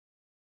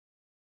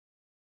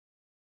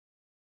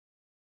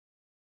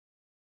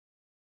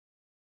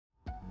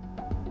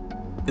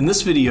In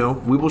this video,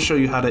 we will show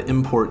you how to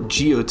import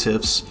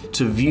Geo-tiffs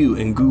to view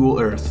in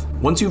Google Earth.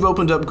 Once you've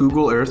opened up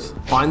Google Earth,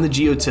 find the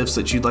Geo-tiffs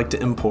that you'd like to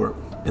import.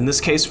 In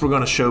this case, we're going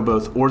to show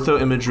both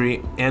ortho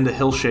imagery and a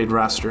hillshade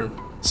raster.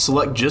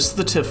 Select just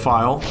the TIFF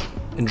file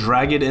and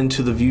drag it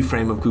into the view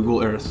frame of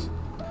Google Earth.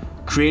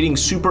 Creating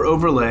Super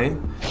Overlay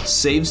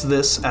saves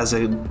this as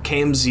a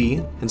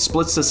KMZ and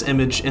splits this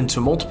image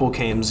into multiple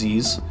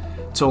KMZs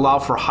to allow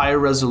for higher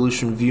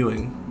resolution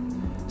viewing.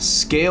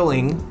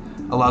 Scaling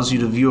allows you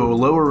to view a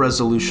lower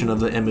resolution of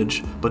the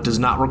image, but does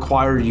not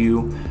require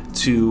you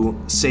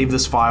to save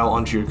this file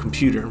onto your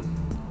computer.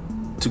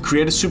 To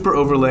create a super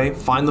overlay,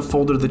 find the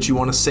folder that you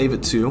want to save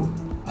it to.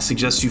 I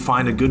suggest you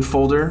find a good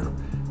folder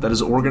that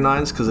is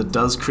organized because it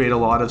does create a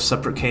lot of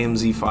separate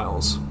KMZ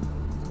files.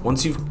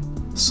 Once you've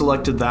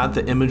selected that,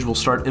 the image will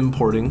start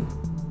importing.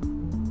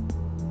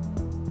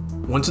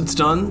 Once it's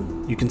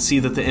done, you can see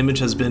that the image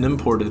has been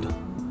imported.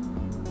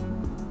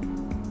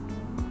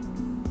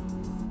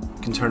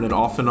 You can turn it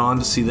off and on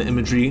to see the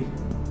imagery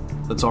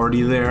that's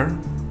already there.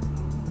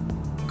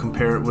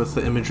 Compare it with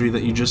the imagery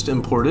that you just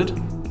imported.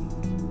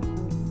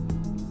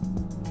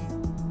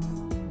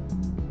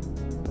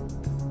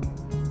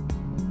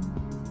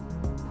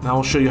 Now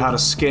I'll show you how to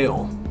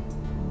scale.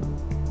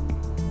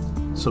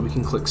 So we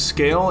can click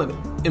scale. It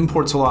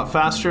imports a lot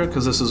faster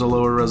because this is a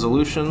lower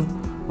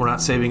resolution. We're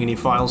not saving any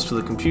files to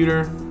the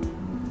computer.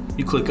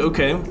 You click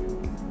OK.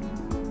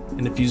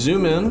 And if you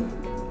zoom in,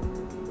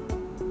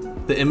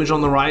 the image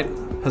on the right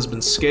has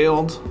been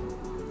scaled.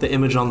 The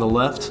image on the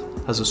left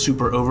has a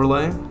super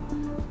overlay.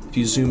 If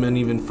you zoom in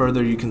even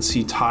further, you can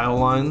see tile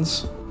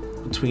lines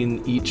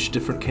between each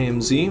different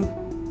KMZ.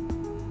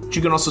 But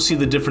you can also see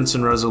the difference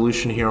in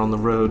resolution here on the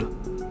road.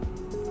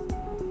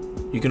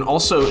 You can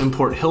also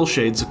import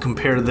hillshades and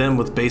compare them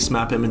with base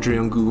map imagery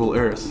on Google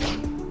Earth.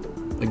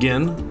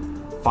 Again,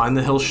 find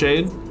the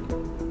hillshade,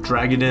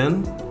 drag it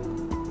in.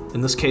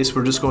 In this case,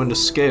 we're just going to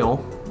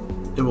scale.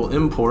 It will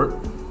import.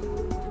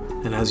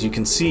 And as you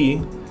can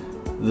see,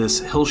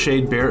 this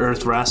hillshade bare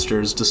earth raster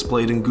is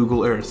displayed in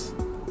Google Earth.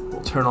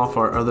 We'll turn off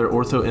our other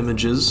ortho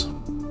images.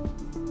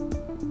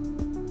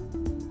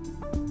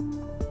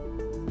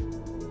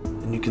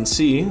 And you can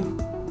see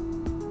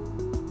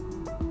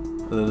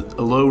that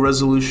a low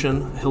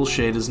resolution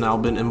hillshade has now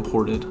been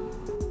imported.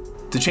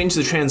 To change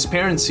the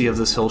transparency of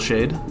this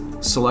hillshade,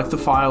 select the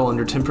file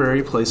under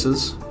temporary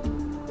places,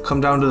 come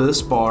down to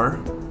this bar,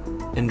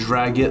 and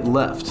drag it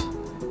left.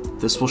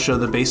 This will show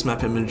the base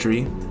map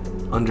imagery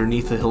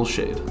underneath the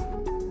hillshade.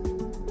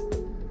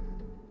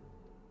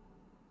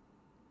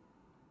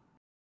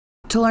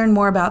 To learn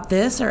more about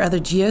this or other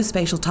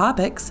geospatial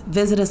topics,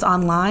 visit us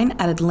online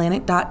at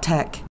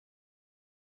atlantic.tech.